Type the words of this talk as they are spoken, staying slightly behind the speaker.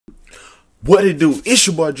What it do? It's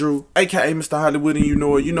your boy Drew, aka Mr. Hollywood, and you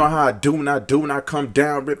know it. You know how I do when I come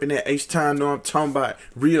down ripping that H-time. Know I'm talking about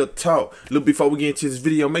real talk. Look, before we get into this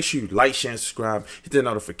video, make sure you like, share, and subscribe. Hit that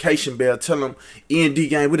notification bell. Tell them END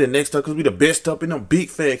gang we the next up because we the best up in them big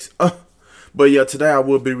facts. But yeah, today I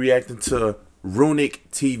will be reacting to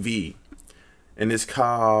runiktv, and it's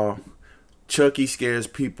called Chucky Scares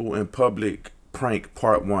People in Public Prank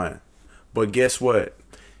Part 1. But guess what?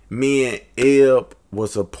 Me and Eb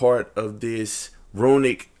was a part of this.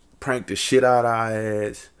 Runik pranked the shit out of our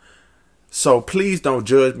ass. So please don't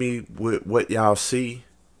judge me with what y'all see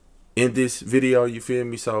in this video, you feel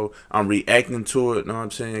me? So I'm reacting to it, know what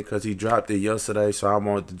I'm saying? Because he dropped it yesterday, so I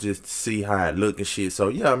wanted to just see how it look and shit. So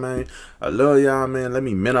yeah, man, I love y'all, man. Let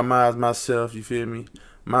me minimize myself, you feel me?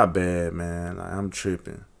 My bad, man. Like, I'm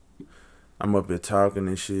tripping. I'm up here talking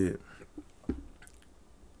and shit.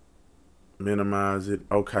 Minimize it.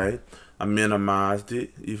 Okay, I minimized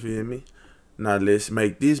it, you feel me? Now let's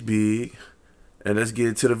make this big and let's get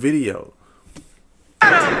into the video.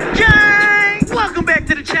 What up, gang? Welcome back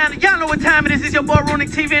to the channel. Y'all know what time it is. It's your boy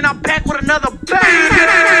runiktv, and I'm back with another bang.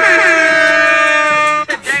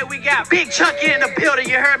 Today we got Big Chucky in the building.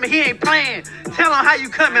 You heard me, he ain't playing. Tell him how you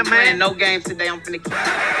coming, man. No games today, I'm finna kill.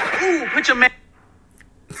 Ooh, put your man.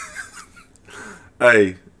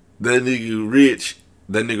 Hey, that nigga rich.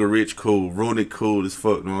 That nigga Rich cool, Runik cool as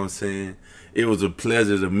fuck, know what I'm saying? It was a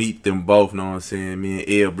pleasure to meet them both, know what I'm saying? Me and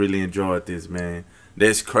Eb really enjoyed this, man.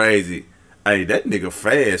 That's crazy. Hey, that nigga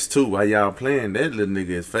fast too. While y'all playing, that little nigga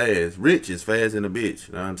is fast. Rich is fast in a bitch,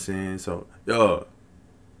 you know what I'm saying? So, yo.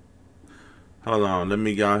 Hold on, let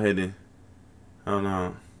me go ahead and, hold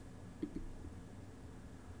on.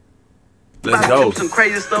 Let's go. Some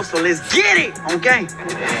crazy stuff, so let's get it on game.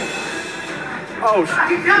 Oh, shit.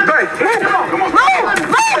 Hey, come on. Move!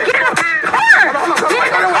 Get in the car! Get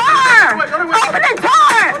in the car! Open the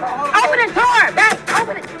door! Open the door! Back!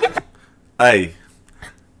 Open it! Hey,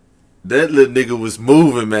 that little nigga was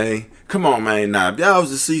moving, man. Come on, man. Now, if y'all was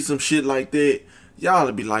to see some shit like that, y'all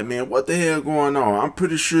would be like, man, what the hell going on? I'm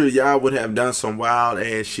pretty sure y'all would have done some wild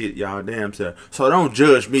ass shit, y'all damn self. So don't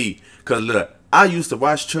judge me. Because, look, I used to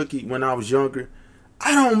watch Chucky when I was younger.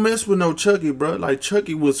 I don't mess with no Chucky, bro. Like,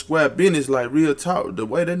 Chucky was square business, like, real talk. The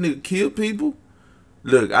way that nigga killed people,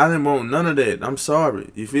 look, I didn't want none of that. I'm sorry,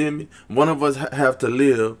 you feel me? One of us have to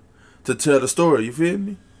live to tell the story, you feel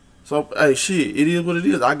me? So, hey, shit, it is what it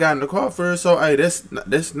is. I got in the car first, so, hey,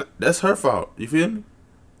 that's her fault, you feel me?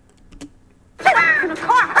 In the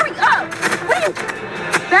car! Hurry up! Please!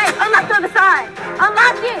 Babe, unlock the other side!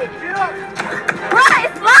 Unlock it! Bruh,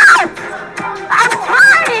 it's locked! I'm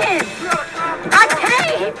trying! I can't!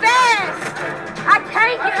 He fast! I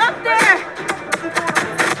can't get up there!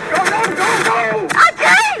 Go! I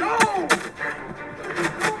can't!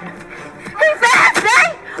 He fast,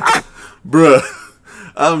 babe! Oh. Bruh,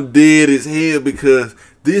 I'm dead as hell because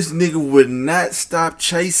this nigga would not stop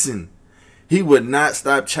chasing. He would not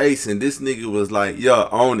stop chasing. This nigga was like, yo,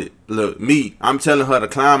 own it. Look, I'm telling her to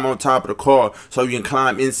climb on top of the car so you can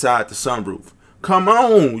climb inside the sunroof. Come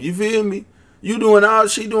on, you feel me? She doing all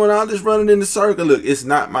this running in the circle. Look, it's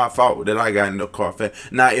not my fault that I got in the car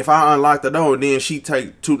fast. Now, if I unlock the door, then she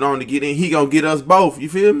take too long to get in, he gonna get us both. You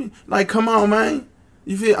feel me? Like, come on, man.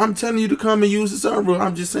 You feel? I'm telling you to come and use the sunroof.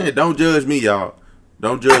 I'm just saying, don't judge me, y'all.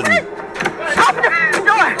 Don't judge me. Open the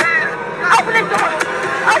door! Open the door!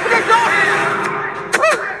 Open the door!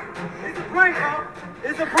 It's a prank, huh?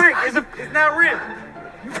 It's a prank. It's not real.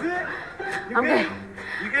 You good? I'm good.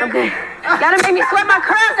 You good? I'm good. Gotta make me sweat my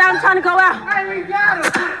curls out. I'm trying to go out. Hey, we got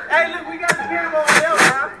him. Hey, look, we got the camera over there,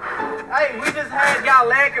 bro. Hey, we just had y'all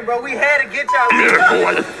lacking, bro. We had to get y'all.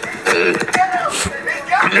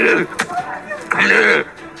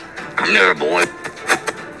 Come here, boy.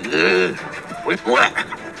 Wait, what?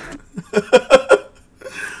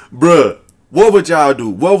 Bruh, what would y'all do?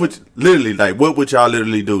 What would y'all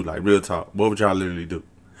literally do? Like, real talk. What would y'all literally do?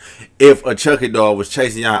 If a Chucky dog was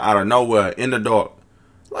chasing y'all out of nowhere in the dark.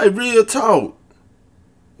 Like, real talk.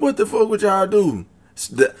 What the fuck would y'all do?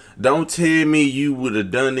 Don't tell me you would have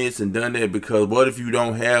done this and done that, because what if you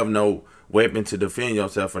don't have no weapon to defend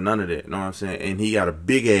yourself or none of that? You know what I'm saying? And he got a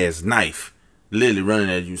big ass knife literally running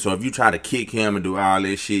at you. So if you try to kick him and do all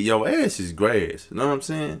that shit, your ass is grass. You know what I'm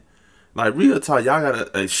saying? Like, real talk, y'all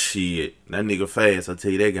gotta, shit. That nigga fast, I'll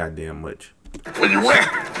tell you that goddamn much. Where you at?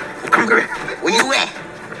 Come here. Where you at?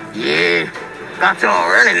 Yeah. Got y'all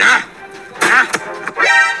running, huh?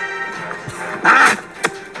 Huh?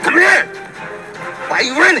 Come here. Why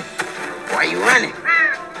you running? Why you running?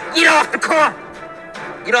 Get off the car.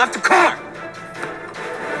 Get off the car.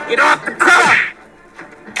 Get off the car.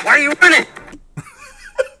 Why are you running?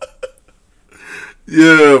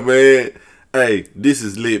 Yeah, man. Hey, this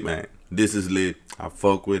is lit, man. This is lit. I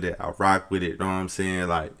fuck with it. I rock with it. Know what I'm saying?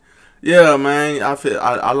 Like, yeah, man.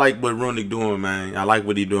 I like what Runik doing, man. I like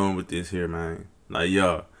what he doing with this here, man. Like,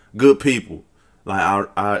 yeah, good people. Like,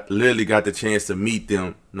 I literally got the chance to meet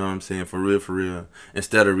them. Know what I'm saying? For real.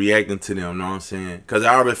 Instead of reacting to them. Know what I'm saying? Cause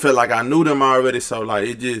I already felt like I knew them already. So like,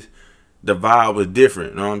 it just, the vibe was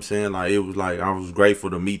different. Know what I'm saying? Like, it was like I was grateful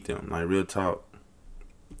to meet them. Like, real talk.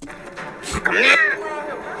 Come here.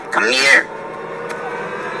 Come here.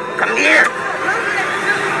 Come here.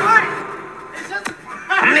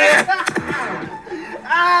 Come here.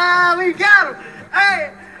 Ah, we got him.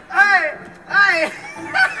 Hey.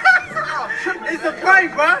 It's a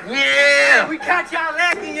prank, bro. Yeah. We caught y'all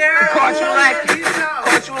lacking, yeah. Caught you lacking.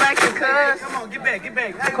 Caught you lacking, cuz. Come on, get back.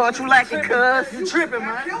 Hey, Caught you lacking, cuz. you tripping,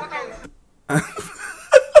 man.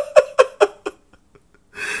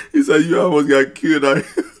 He said, you almost got killed out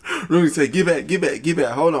here. Rudy said, get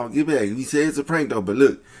back. Hold on, get back. He said it's a prank though, but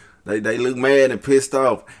look, they look mad and pissed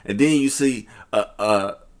off. And then you see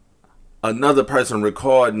another person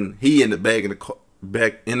recording. He in the back.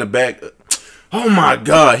 Oh my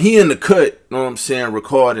God, he in the cut. Know what I'm saying?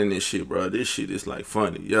 Recording this shit, bro. This shit is like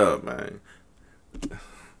funny, yeah, man.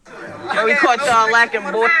 Yo, we caught y'all lacking,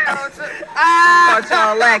 boy. Caught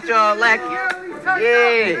y'all lacking.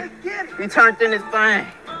 Yeah. We turned in this thing.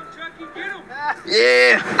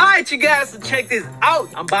 Yeah. Alright, you guys, so check this out.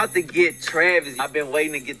 I'm about to get Travis. I've been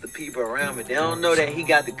waiting to get the people around me. They don't know that he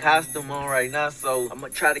got the costume on right now, so I'm gonna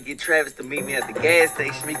try to get Travis to meet me at the gas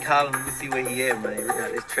station. Me calling him to see where he at, man. We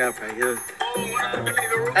got this trap right here.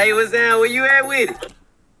 Hey, what's down? Where you at with it?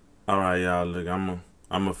 Alright, y'all, look, I'm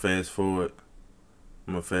gonna fast forward.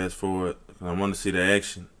 I want to see the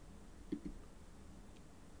action.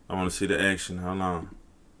 Hold on.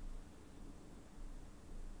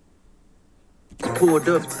 Pulled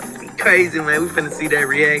up. Crazy, man. We finna see that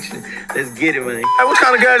reaction. Let's get it, man. Hey, what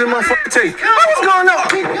kind of guy this motherfucker take? What's going on?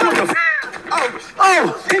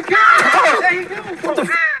 What the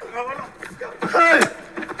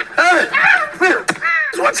Hey.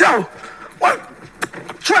 Watch out. What?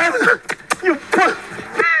 Travis, you what?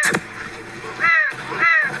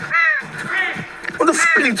 What the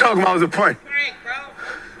f*** are you talking about as a prank?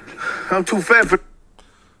 I'm too fat for.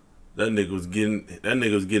 That nigga was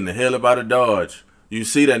getting the hell up out of Dodge. You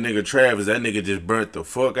see that nigga Travis, that nigga just burnt the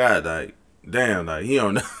fuck out. Like, damn, like, he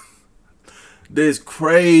don't know. That's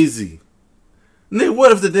crazy. Nigga,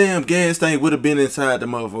 what if the damn gas tank would have been inside the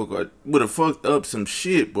motherfucker? Would have fucked up some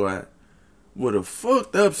shit, boy. Would have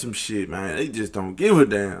fucked up some shit, man. They just don't give a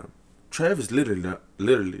damn. Travis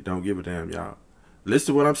literally don't give a damn, y'all.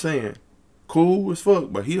 Listen to what I'm saying. Cool as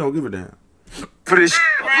fuck, but he don't give a damn. For this shit.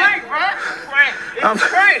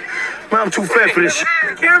 I'm too fat for this shit.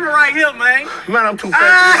 The camera right here, man. Man, I'm too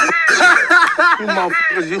fat for this. You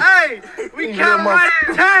motherfuckers, you. Hey, we got right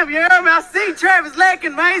time, you heard me? I see Travis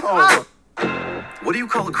lacking, man. Oh. What do you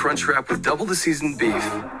call a crunch wrap with double the seasoned beef,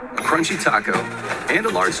 a crunchy taco, and a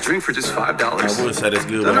large drink for just $5? I would say that's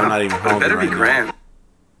good, but I'm not even hungry. Better be right grand.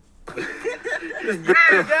 This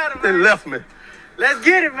bitch, they left me. Let's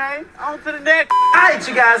get it, man. On to the next. All right,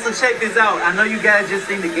 you guys, so check this out. I know you guys just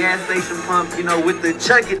seen the gas station pump, you know, with the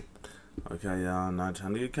CHUCKY. Okay, y'all, I'm not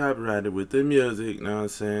trying to get copyrighted with the music, you know what I'm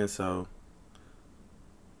saying? So,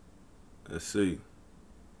 let's see.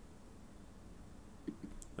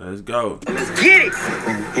 Let's go. Let's get it.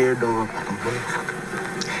 Ear dog.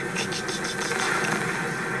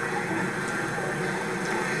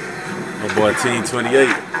 My boy, Team 28.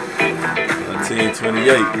 Team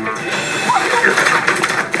 28.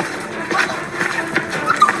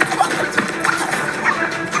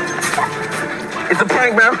 It's a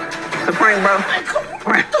prank, bro. It's a prank, bro.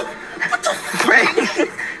 Prank.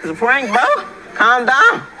 It's a prank, bro. Calm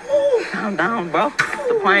down. Calm down, bro.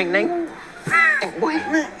 It's a prank, nigga. Boy,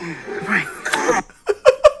 prank.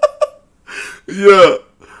 Yeah.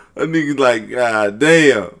 That nigga's like, God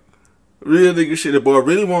damn. Real nigga shit. The boy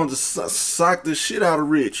really wanted to sock the shit out of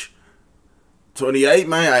Rich. 28,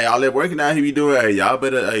 man. Hey, all that working out he be doing. Hey, y'all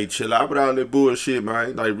better chill out with all that bullshit,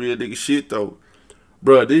 man. Like, real nigga shit, though.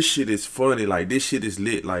 Bro, this shit is funny. Like, this shit is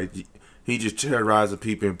lit. Like, he just terrorizing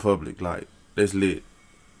people in public. Like, that's lit.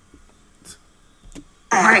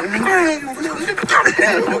 Prank, nigga.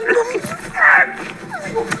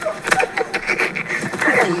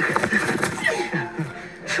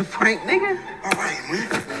 It's a prank, nigga. All right, man.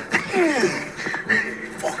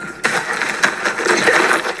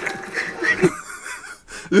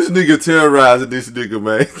 This nigga terrorizing this nigga,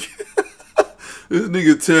 man. This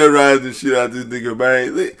nigga terrorizing shit out this nigga,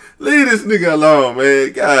 man. Leave this nigga alone,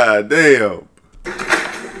 man. God damn.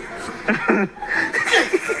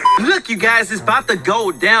 Look you guys, it's about to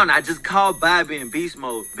go down. I just called Bobby in beast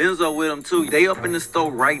mode. Benzo with them too. They up in the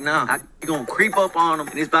store right now. You gonna creep up on them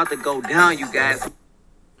and it's about to go down, you guys.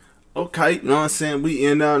 Okay, you know what I'm saying? We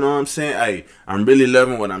in there, you know what I'm saying? Hey, I'm really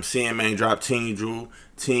loving what I'm seeing, man. Drop Team Drew,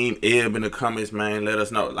 Team Eb in the comments, man. Let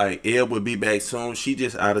us know. Like, Eb will be back soon. She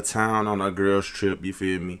just out of town on her girl's trip, you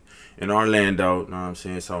feel me? In Orlando, you know what I'm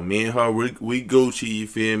saying? So, me and her, we Gucci, you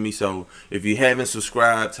feel me? So, if you haven't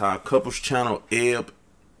subscribed to our couples channel, Eb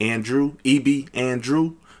and Drew, EB and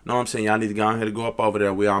Drew, know what I'm saying? Y'all need to go ahead and go up over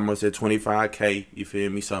there. We almost at 25K. You feel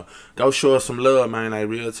me? So go show us some love, man. Like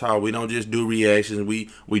real talk. We don't just do reactions. We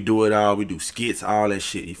do it all. We do skits, all that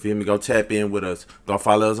shit. You feel me? Go tap in with us. Go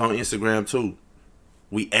follow us on Instagram too.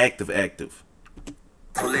 We active.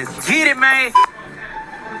 So let's get it, man.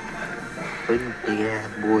 What you big ass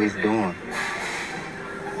boys doing?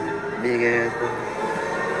 Big ass boys.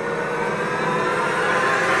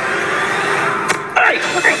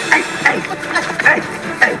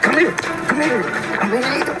 Hey, come here.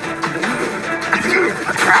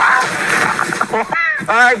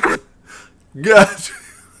 Alright. Gotcha.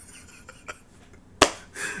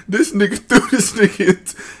 This nigga threw this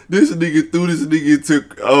nigga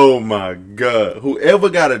took, oh my god. Whoever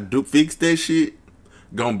gotta fix that shit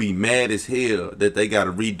gonna be mad as hell that they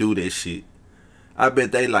gotta redo that shit. I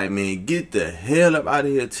bet they like, man, get the hell up out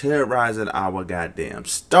of here terrorizing our goddamn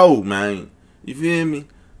stove, man. You feel me?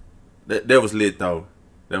 That was lit though.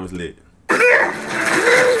 That was lit. Come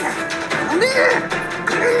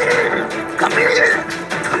here.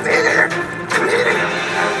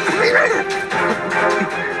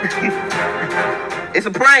 It's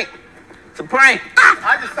a prank.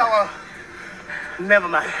 I just saw a... Never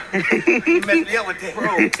mind. You messed me up with that.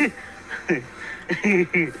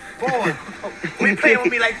 Boy, we playing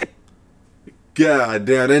with me like that. God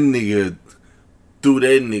damn, that nigga threw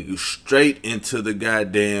that nigga straight into the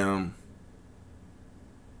goddamn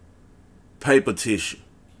paper tissue.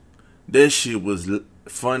 That shit was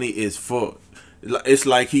funny as fuck. It's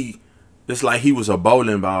like he was a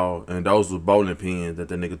bowling ball and those were bowling pins that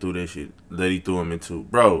nigga threw that shit that he threw him into.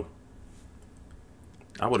 Bro,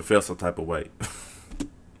 I would have felt some type of way.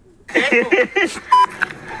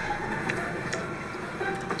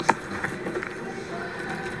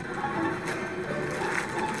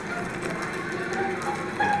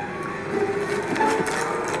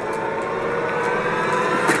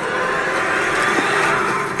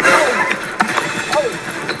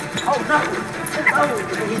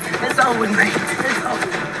 It's over, man.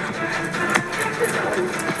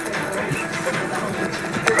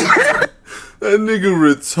 That nigga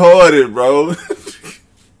retarded, bro.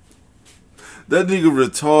 That nigga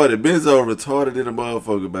retarded. Benzo retarded in a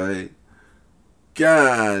motherfucker, man.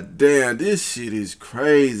 God damn, this shit is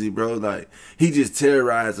crazy, bro. Like, he just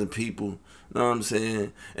terrorizing people. Know what I'm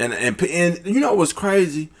saying? And you know what's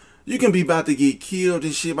crazy? You can be about to get killed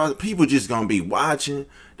and shit. People just gonna be watching.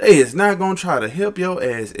 They is not gonna try to help your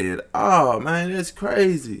ass at all, man. That's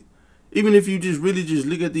crazy. Even if you just really just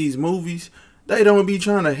look at these movies, they don't be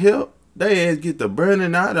trying to help. They ass get the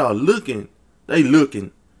burning out or looking. They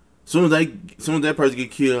looking. Soon as that person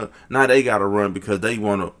get killed, now they gotta run because they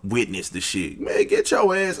wanna witness the shit. Man, get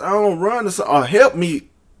your ass on, run or help me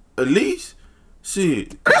at least.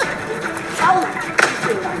 Shit.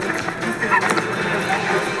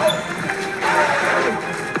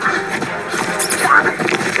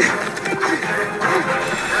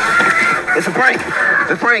 It's a prank.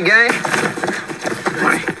 It's a prank, gang.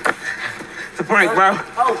 It's a prank, bro.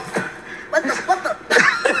 Oh, what the? Boy,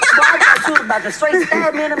 I thought you was about to straight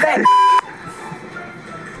stab me in the back.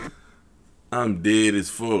 I'm dead as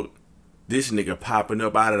fuck. This nigga popping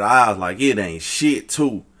up out of the aisles like it ain't shit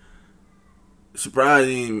too. Surprised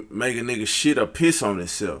he didn't make a nigga shit or piss on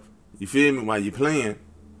himself. You feel me while you playing?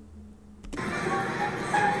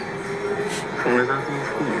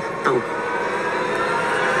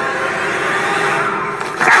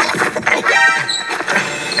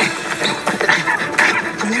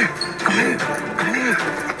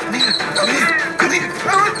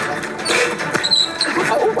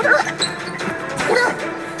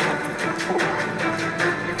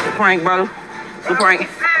 Prank, bro. It's a prank.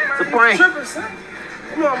 It's a prank.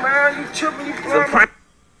 Come on, man. You tripping? You It's a prank.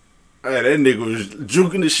 Hey, that nigga was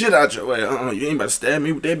juking the shit out your way. You ain't about to stab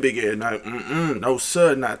me with that big ass knife. No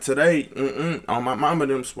sir, not today. On my mama,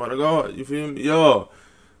 them swear to God. You feel me? Yo,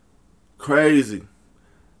 crazy.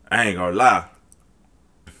 I ain't gonna lie.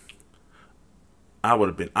 I would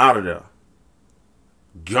have been out of there.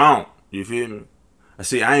 Gone. You feel me?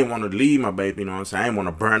 I ain't want to leave my baby, you know what I'm saying? I ain't want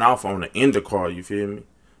to burn off on the end of the car, you feel me?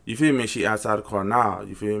 You feel me? She outside the car now.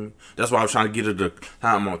 You feel me? That's why I was trying to get her to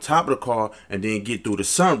climb on top of the car and then get through the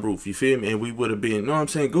sunroof. You feel me? And we would have been, you know what I'm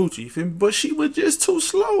saying, Gucci. You feel me? But she was just too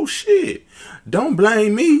slow. Shit. Don't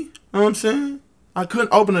blame me. You know what I'm saying? I couldn't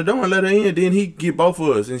open the door and let her in. Then he get both of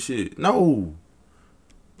us and shit. No.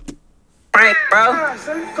 Right, bro.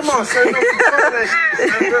 Come on, son. Don't be talking that shit,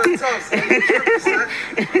 son. Real talk, son. You tripping, son.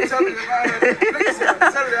 Tell me about it.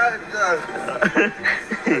 Tell me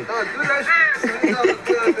don't do that shit, son. You know what's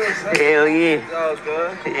good, though, son. Hell yeah. It's all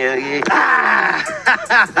good. Hell yeah.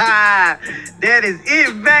 That is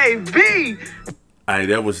it, baby. Hey,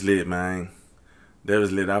 that was lit, man. That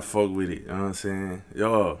was lit. I fuck with it. You know what I'm saying?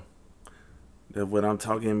 Yo, that's what I'm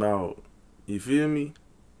talking about. You feel me?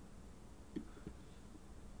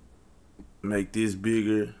 Make this bigger,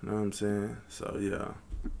 you know what I'm saying? So yeah,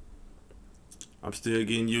 I'm still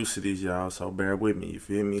getting used to this, y'all, so bear with me, you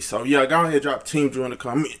feel me? So yeah, go ahead, drop Team Drew in the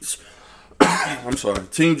comments. I'm sorry,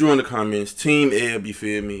 Team Drew in the comments, Team Eb, you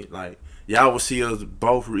feel me? Like, y'all will see us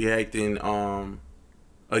both reacting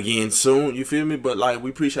again soon, you feel me? But like, we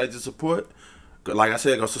appreciate the support. Like I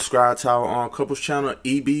said, go subscribe to our couples channel,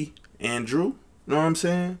 EB and Drew, you know what I'm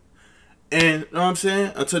saying? And you know what I'm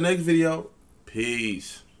saying? Until next video,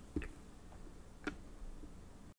 peace.